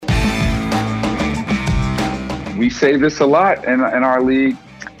we say this a lot in our league,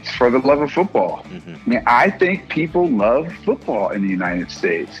 it's for the love of football. I mean, I think people love football in the United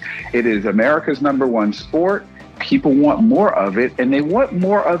States. It is America's #1 sport. People want more of it, and they want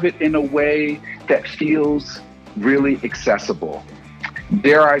more of it in a way that feels really accessible.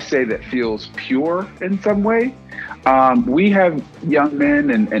 Dare I say that feels pure in some way. We have young men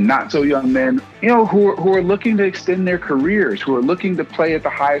and not so young men, who are looking to extend their careers, who are looking to play at the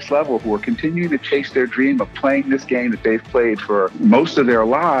highest level, who are continuing to chase their dream of playing this game that they've played for most of their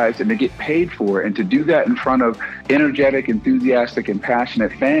lives and to get paid for it. And to do that in front of energetic, enthusiastic, and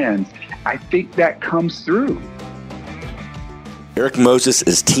passionate fans, I think that comes through. Erik Moses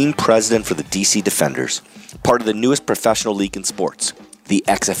is team president for the DC Defenders, part of the newest professional league in sports, the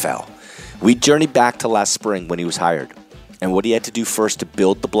XFL. We journeyed back to last spring when he was hired and what he had to do first to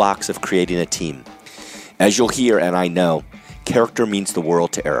build the blocks of creating a team. As you'll hear, and I know, character means the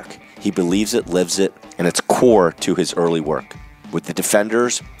world to Erik. He believes it, lives it, and it's core to his early work. With the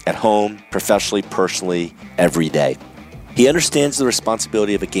Defenders, at home, professionally, personally, every day. He understands the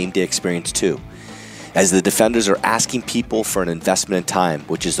responsibility of a game day experience too, as the Defenders are asking people for an investment in time,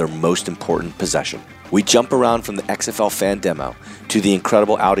 which is their most important possession. We jump around from the XFL fan demo to the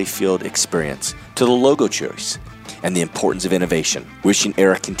incredible Audi Field experience, to the logo choice, and the importance of innovation. Wishing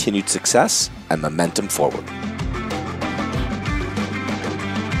Erik continued success and momentum forward.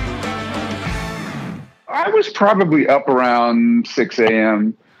 I was probably up around 6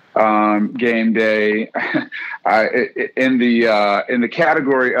 a.m. Game day. In the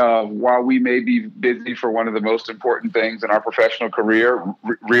category of, while we may be busy for one of the most important things in our professional career,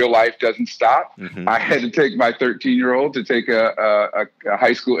 real life doesn't stop. I had to take my 13-year-old to take a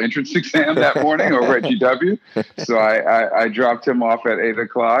high school entrance exam that morning over at GW. So I dropped him off at 8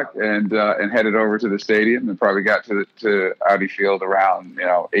 o'clock and headed over to the stadium, and probably got to Audi Field around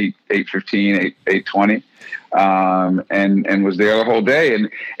 8:15, 8:20. And was there the whole day.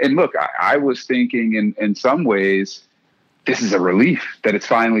 And look, I was thinking in some ways, this is a relief that it's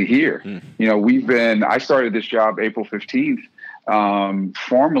finally here. I started this job April 15th,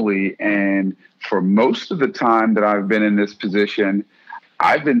 formally. And for most of the time that I've been in this position,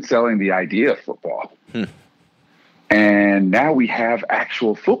 I've been selling the idea of football. And now we have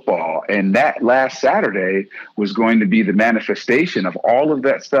actual football. And that last Saturday was going to be the manifestation of all of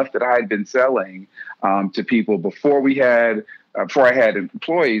that stuff that I had been selling to people before I had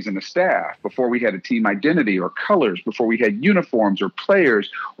employees and a staff, before we had a team identity or colors, before we had uniforms or players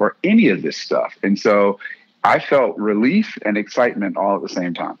or any of this stuff. And so I felt relief and excitement all at the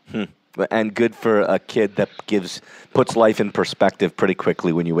same time. And good for a kid that puts life in perspective pretty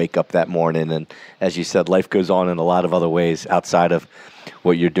quickly when you wake up that morning. And as you said, life goes on in a lot of other ways outside of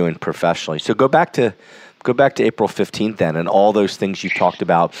what you're doing professionally. So go back to April 15th then, and all those things you talked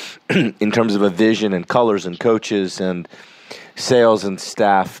about in terms of a vision and colors and coaches and sales and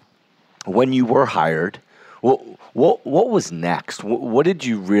staff. When you were hired, what was next? What did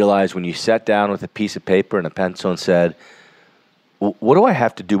you realize when you sat down with a piece of paper and a pencil and said, what do I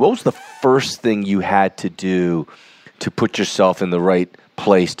have to do? What was the first thing you had to do to put yourself in the right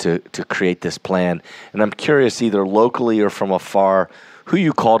place to create this plan? And I'm curious, either locally or from afar, who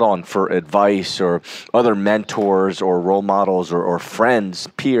you called on for advice, or other mentors or role models or friends,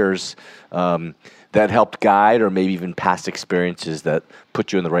 peers that helped guide, or maybe even past experiences that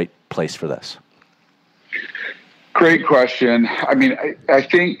put you in the right place for this? Great question. I mean, I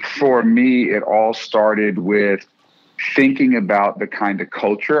think for me, it all started with thinking about the kind of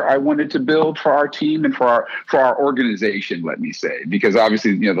culture I wanted to build for our team and for our organization, let me say, because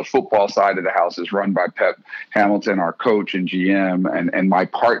obviously, the football side of the house is run by Pep Hamilton, our coach and GM, and my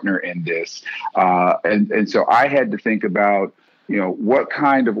partner in this. And so I had to think about, what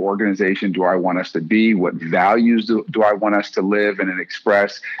kind of organization do I want us to be? What values do I want us to live and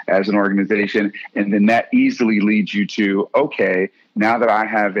express as an organization? And then that easily leads you to, okay, now that I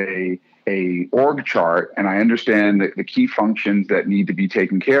have a org chart and I understand the key functions that need to be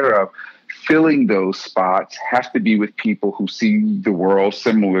taken care of, filling those spots has to be with people who see the world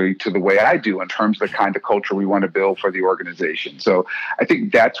similarly to the way I do in terms of the kind of culture we want to build for the organization. So I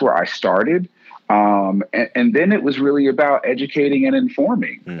think that's where I started. And then it was really about educating and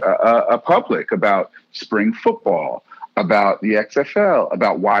informing a public about spring football, about the XFL,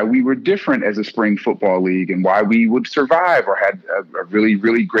 about why we were different as a spring football league and why we would survive or had a really,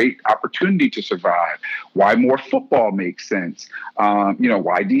 really great opportunity to survive, why more football makes sense,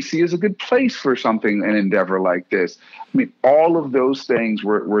 why DC is a good place for something, an endeavor like this. I mean, all of those things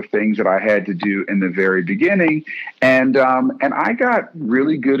were things that I had to do in the very beginning. And I got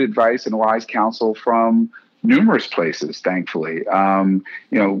really good advice and wise counsel from numerous places, thankfully.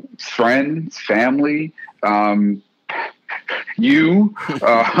 Friends, family, you,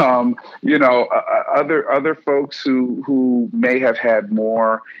 other folks who may have had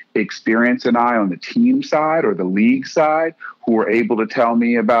more experience than I on the team side or the league side, who were able to tell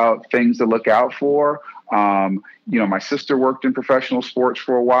me about things to look out for. My sister worked in professional sports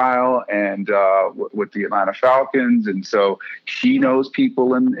for a while and with the Atlanta Falcons. And so she knows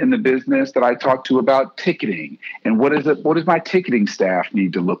people in the business that I talk to about ticketing and what does my ticketing staff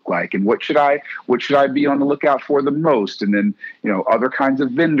need to look like? And what should I be on the lookout for the most? And then, other kinds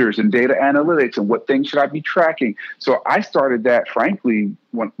of vendors and data analytics and what things should I be tracking? So I started that, frankly,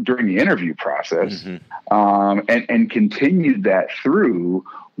 during the interview process, and continued that through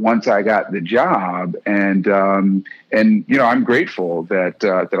once I got the job. And I'm grateful that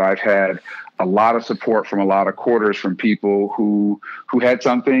I've had a lot of support from a lot of quarters from people who had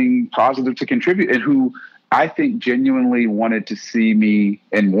something positive to contribute and who I think genuinely wanted to see me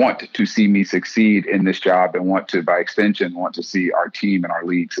and want to see me succeed in this job and by extension, want to see our team and our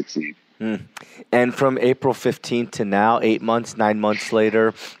league succeed. And from April 15th to now, 8 months, 9 months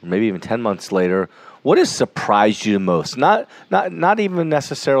later, maybe even 10 months later, what has surprised you the most? Not even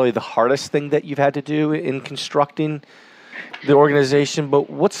necessarily the hardest thing that you've had to do in constructing the organization, but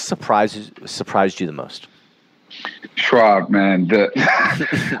what's surprised you the most? Schwab, man.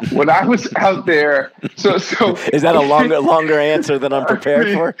 When I was out there, so is that a longer answer than I'm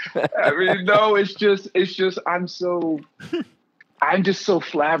prepared for? No, it's just I'm just so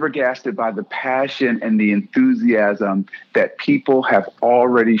flabbergasted by the passion and the enthusiasm that people have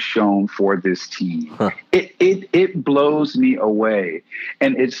already shown for this team. Huh. It blows me away.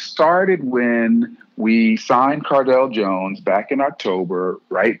 And it started when we signed Cardell Jones back in October,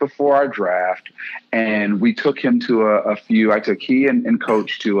 right before our draft. And we took him to he and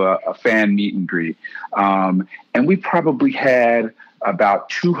coach to a fan meet and greet. And we probably had about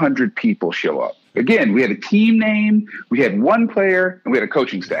 200 people show up. Again, we had a team name, we had one player, and we had a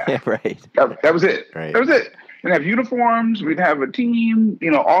coaching staff. Yeah, right. That was it. Right. That was it. We'd have uniforms, we'd have a team,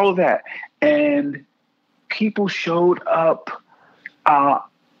 all of that. And people showed up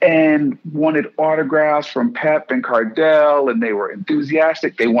and wanted autographs from Pep and Cardell, and they were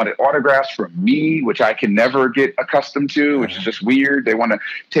enthusiastic. They wanted autographs from me, which I can never get accustomed to, which is just weird. They want to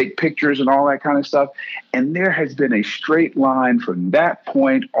take pictures and all that kind of stuff. And there has been a straight line from that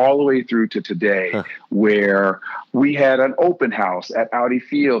point all the way through to today, where we had an open house at Audi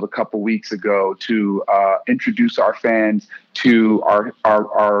Field a couple weeks ago to introduce our fans to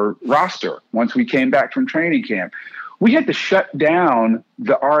our roster once we came back from training camp. We had to shut down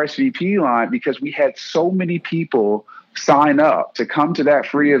the RSVP line because we had so many people sign up to come to that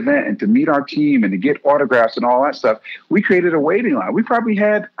free event and to meet our team and to get autographs and all that stuff. We created a waiting line. We probably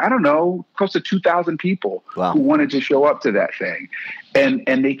had, close to 2,000 people who wanted to show up to that thing. And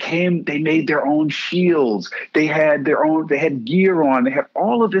they made their own shields. They had gear on. They had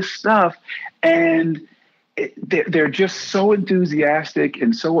all of this stuff. And they're just so enthusiastic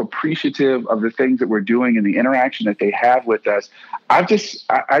and so appreciative of the things that we're doing and the interaction that they have with us. I'm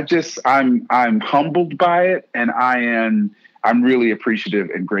humbled by it, and I'm really appreciative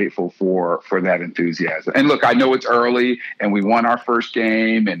and grateful for that enthusiasm. And look, I know it's early, and we won our first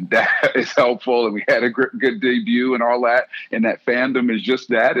game, and that is helpful, and we had a good debut and all that. And that fandom is just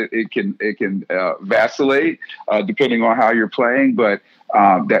that it can vacillate depending on how you're playing, but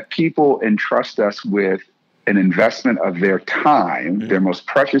that people entrust us with an investment of their time, their most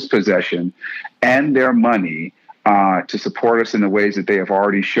precious possession, and their money to support us in the ways that they have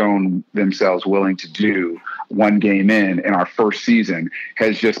already shown themselves willing to do one game in our first season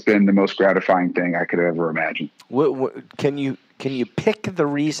has just been the most gratifying thing I could ever imagine. Can you pick the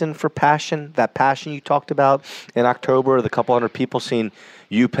reason for passion, that passion you talked about in October, the couple hundred people seeing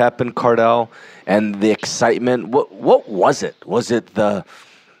you, Pep, and Cardell, and the excitement? What was it? Was it the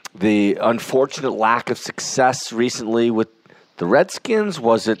unfortunate lack of success recently with the Redskins?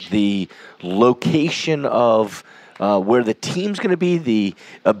 Was it the location of where the team's going to be, the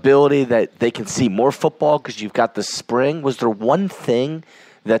ability that they can see more football because you've got the spring? Was there one thing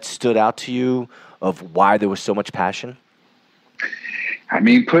that stood out to you of why there was so much passion?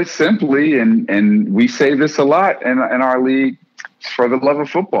 Put simply, and we say this a lot in our league, for the love of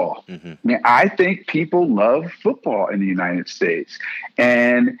football. Mm-hmm. I think people love football in the United States,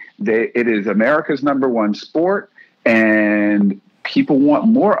 and it is America's number one sport, and people want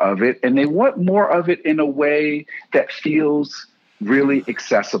more of it, and they want more of it in a way that feels really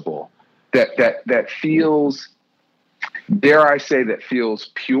accessible, that feels, dare I say, that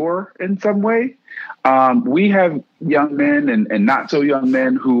feels pure in some way. We have young men and not so young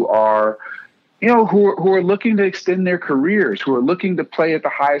men who are who are looking to extend their careers, who are looking to play at the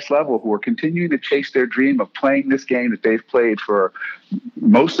highest level, who are continuing to chase their dream of playing this game that they've played for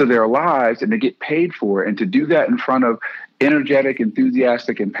most of their lives, and to get paid for it, and to do that in front of energetic,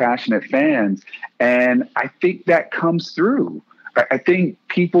 enthusiastic, and passionate fans. And I think that comes through. I think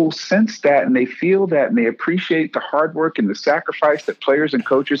people sense that, and they feel that, and they appreciate the hard work and the sacrifice that players and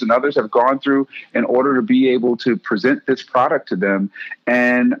coaches and others have gone through in order to be able to present this product to them.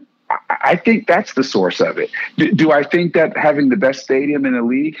 And I think that's the source of it. Do I think that having the best stadium in the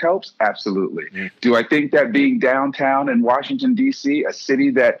league helps? Absolutely. Do I think that being downtown in Washington, D.C., a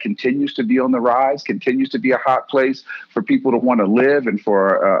city that continues to be on the rise, continues to be a hot place for people to want to live, and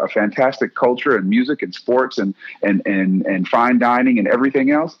for a fantastic culture and music and sports and fine dining and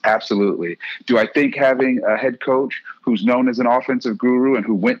everything else? Absolutely. Do I think having a head coach who's known as an offensive guru and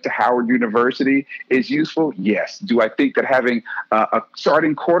who went to Howard University is useful? Yes. Do I think that having a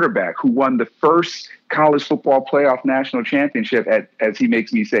starting quarterback who won the first college football playoff national championship at, as he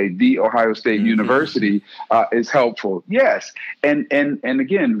makes me say, the Ohio State University is helpful? Yes. And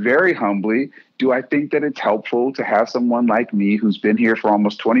again, very humbly, do I think that it's helpful to have someone like me who's been here for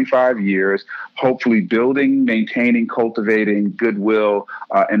almost 25 years, hopefully building, maintaining, cultivating goodwill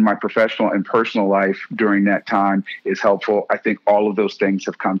in my professional and personal life during that time is helpful? I think all of those things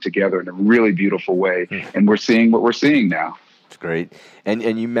have come together in a really beautiful way, and we're seeing what we're seeing now. That's great. And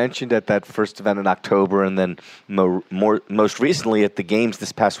you mentioned at that first event in October, and then most recently at the games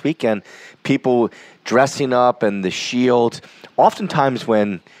this past weekend, people dressing up and the shield. Oftentimes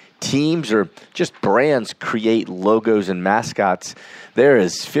when teams or just brands create logos and mascots, there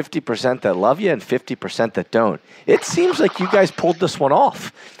is 50% that love you and 50% that don't. It seems like you guys pulled this one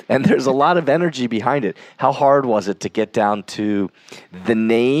off, and there's a lot of energy behind it. How hard was it to get down to the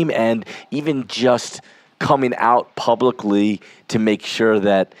name and even just coming out publicly to make sure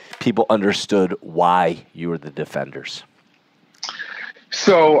that people understood why you were the Defenders?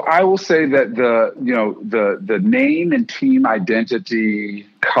 So I will say that the name and team identity,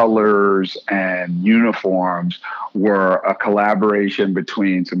 colors, and uniforms were a collaboration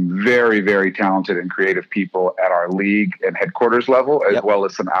between some very, very talented and creative people at our league and headquarters level, as well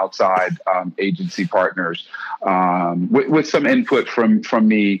as some outside agency partners, with some input from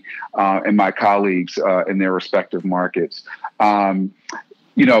me and my colleagues in their respective markets. So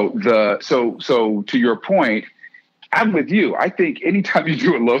to your point, I'm with you. I think anytime you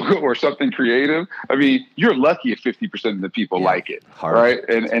do a logo or something creative, I mean, you're lucky if 50% of the people like it, right?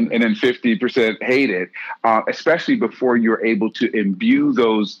 And then 50% hate it, especially before you're able to imbue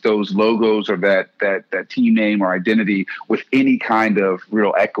those logos or that team name or identity with any kind of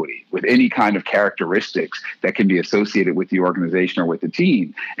real equity, with any kind of characteristics that can be associated with the organization or with the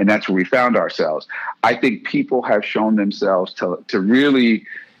team. And that's where we found ourselves. I think people have shown themselves to really,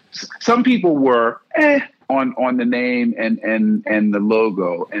 some people were on the name and the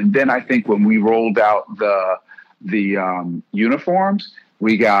logo. And then I think when we rolled out the uniforms,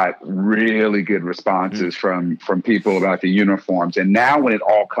 we got really good responses from people about the uniforms. And now when it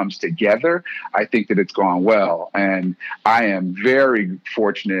all comes together, I think that it's gone well. And I am very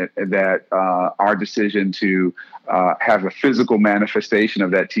fortunate that our decision to have a physical manifestation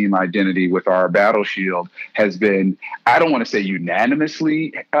of that team identity with our battle shield has been, I don't want to say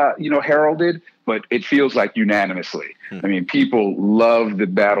unanimously, heralded, but it feels like unanimously. I mean, people love the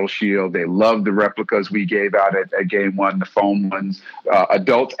battle shield. They love the replicas we gave out at game one, the foam ones,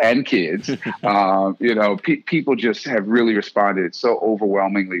 adults and kids. People just have really responded so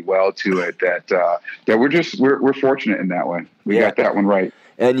overwhelmingly well to it that we're fortunate in that way. We got that one right.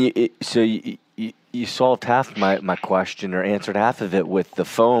 And you solved half my question, or answered half of it, with the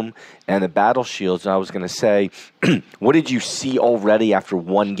foam and the battle shields. And I was going to say, what did you see already after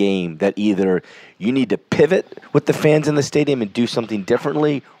one game that either you need to pivot with the fans in the stadium and do something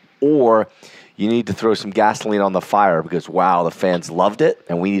differently, or you need to throw some gasoline on the fire because, wow, the fans loved it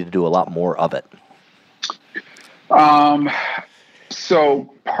and we need to do a lot more of it?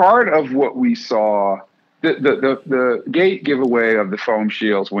 So part of what we saw, the gate giveaway of the foam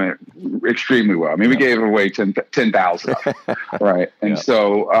shields went extremely well. I mean, we gave away 10,000, right? And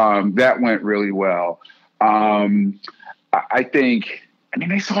so that went really well. I think,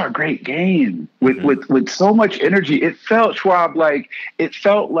 they saw a great game with so much energy. It felt, Schwab, like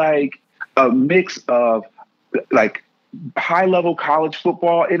a mix of like high-level college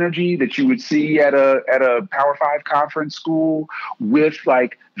football energy that you would see at a Power 5 conference school with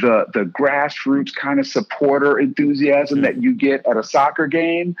like the grassroots kind of supporter enthusiasm that you get at a soccer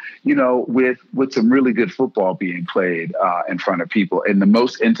game, with some really good football being played in front of people in the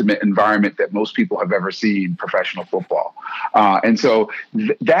most intimate environment that most people have ever seen professional football. And so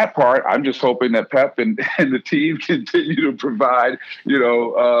that part, I'm just hoping that Pep and the team continue to provide,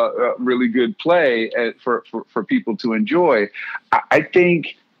 really good play for people to enjoy.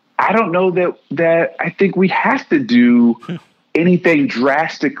 I don't know that I think we have to do anything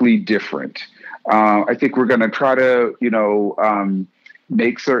drastically different. I think we're going to try to,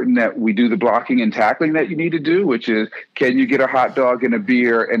 make certain that we do the blocking and tackling that you need to do, which is, can you get a hot dog and a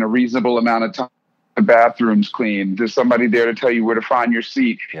beer in a reasonable amount of time? The bathrooms clean? There's somebody there to tell you where to find your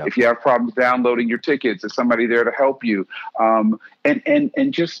seat. Yep. If you have problems downloading your tickets, there's somebody there to help you. And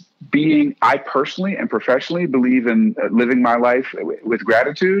just being, I personally and professionally believe in living my life with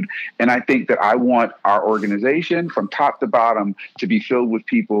gratitude. And I think that I want our organization from top to bottom to be filled with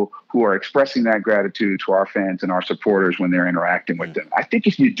people who are expressing that gratitude to our fans and our supporters when they're interacting with them. I think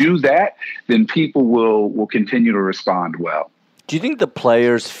if you do that, then people will continue to respond well. Do you think the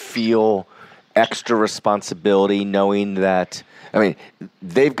players feel extra responsibility knowing that,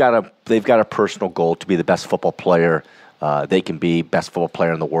 they've got a personal goal to be the best football player they can be, best football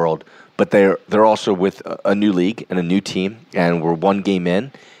player in the world, but they're also with a new league and a new team, and we're one game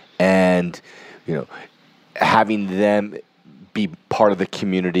in, and having them be part of the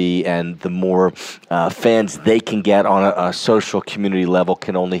community and the more fans they can get on a social community level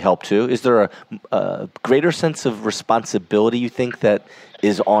can only help too. Is there a greater sense of responsibility you think that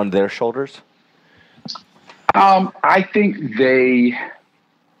is on their shoulders? I think they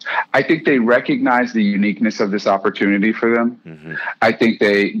recognize the uniqueness of this opportunity for them. Mm-hmm. I think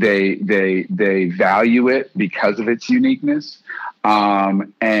they value it because of its uniqueness.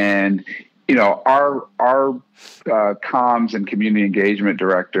 And our comms and community engagement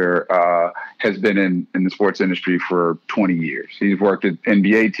director has been in the sports industry for 20 years. He's worked at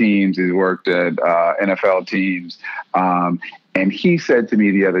NBA teams. He's worked at NFL teams. And he said to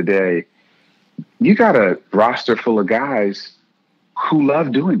me the other day, you got a roster full of guys who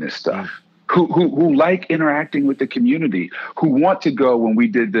love doing this stuff, who like interacting with the community, who want to go when we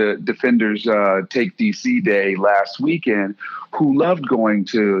did the Defenders Take DC Day last weekend, who loved going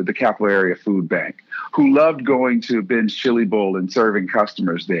to the Capital Area Food Bank, who loved going to Ben's Chili Bowl and serving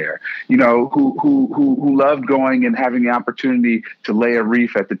customers there, who loved going and having the opportunity to lay a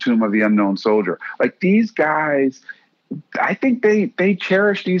wreath at the Tomb of the Unknown Soldier. Like, these guys, I think they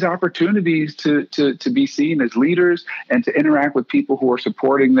cherish these opportunities to be seen as leaders and to interact with people who are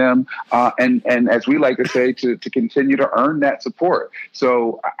supporting them. And as we like to say, to continue to earn that support.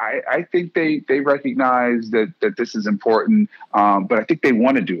 So I think they recognize that this is important, but I think they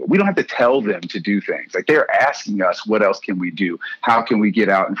want to do it. We don't have to tell them to do things. Like, they're asking us, what else can we do? How can we get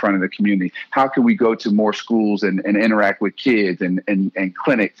out in front of the community? How can we go to more schools and interact with kids and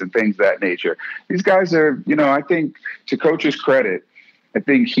clinics and things of that nature? These guys are, I think, to Coach's credit, I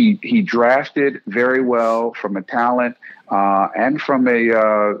think he drafted very well from a talent and from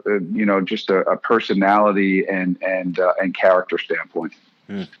a just a personality and character standpoint.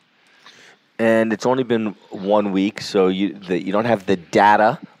 Mm. And it's only been 1 week, so you don't have the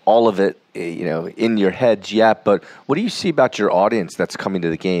data, all of it, in your heads yet. But what do you see about your audience that's coming to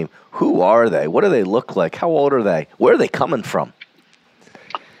the game? Who are they? What do they look like? How old are they? Where are they coming from?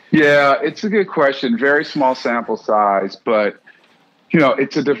 Yeah, it's a good question. Very small sample size, but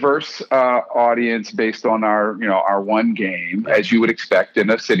it's a diverse audience based on our one game, as you would expect in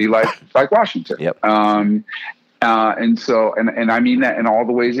a city like Washington. Yep. And so, and I mean that in all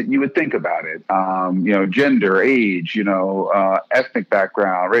the ways that you would think about it. Gender, age, ethnic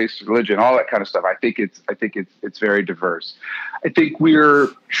background, race, religion, all that kind of stuff. I think it's very diverse. I think we're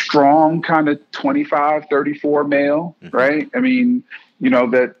strong, kind of 25, 34 male, mm-hmm. right? I mean,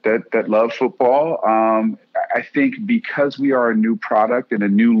 that love football. I think because we are a new product in a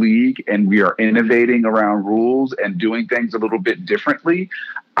new league and we are innovating around rules and doing things a little bit differently,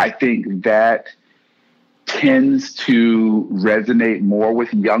 I think that tends to resonate more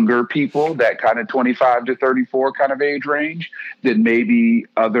with younger people, that kind of 25 to 34 kind of age range, than maybe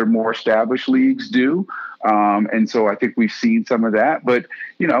other more established leagues do. And so I think we've seen some of that. But,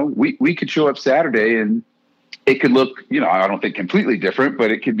 we could show up Saturday and it could look, I don't think completely different,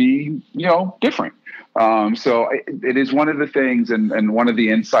 but it could be, different. So it is one of the things and one of the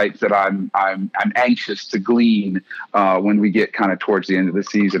insights that I'm anxious to glean when we get kind of towards the end of the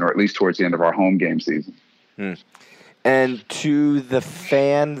season, or at least towards the end of our home game season. Hmm. And to the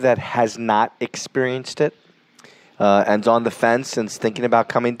fan that has not experienced it and's on the fence and's thinking about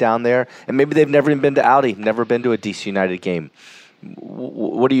coming down there, and maybe they've never even been to Audi, never been to a DC United game,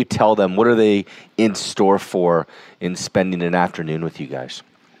 What do you tell them? What are they in store for in spending an afternoon with you guys?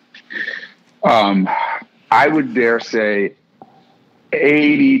 I would dare say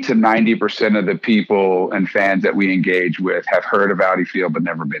 80 to 90% of the people and fans that we engage with have heard of Audi Field but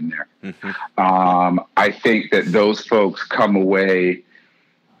never been there. Mm-hmm. I think that those folks come away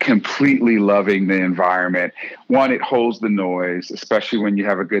completely loving the environment. One, it holds the noise, especially when you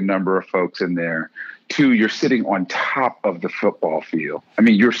have a good number of folks in there. Two, you're sitting on top of the football field. I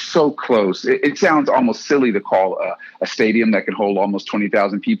mean, you're so close. It sounds almost silly to call a stadium that can hold almost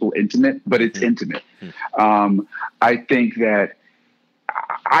 20,000 people intimate, but it's intimate. I think that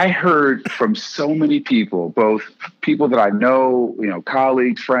I heard from so many people, both people that I know,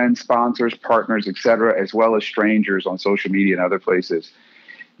 colleagues, friends, sponsors, partners, et cetera, as well as strangers on social media and other places,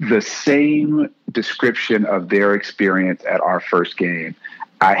 the same description of their experience at our first game.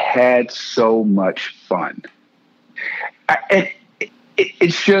 I had so much fun.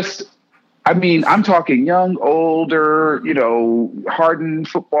 It's just, I mean, I'm talking young, older, hardened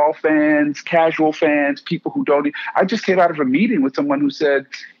football fans, casual fans, people who don't. I just came out of a meeting with someone who said,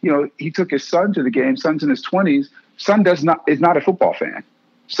 he took his son to the game. Son's in his 20s. Son is not a football fan.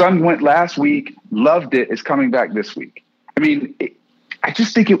 Son went last week, loved it, is coming back this week. I mean, I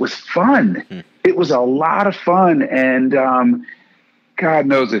just think it was fun. It was a lot of fun. And God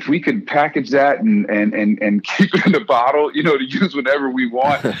knows if we could package that and keep it in a bottle, to use whenever we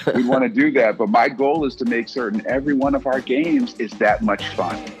want, we want to do that. But my goal is to make certain every one of our games is that much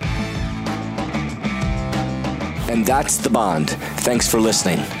fun. And that's The Bond. Thanks for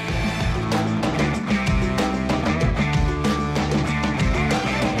listening.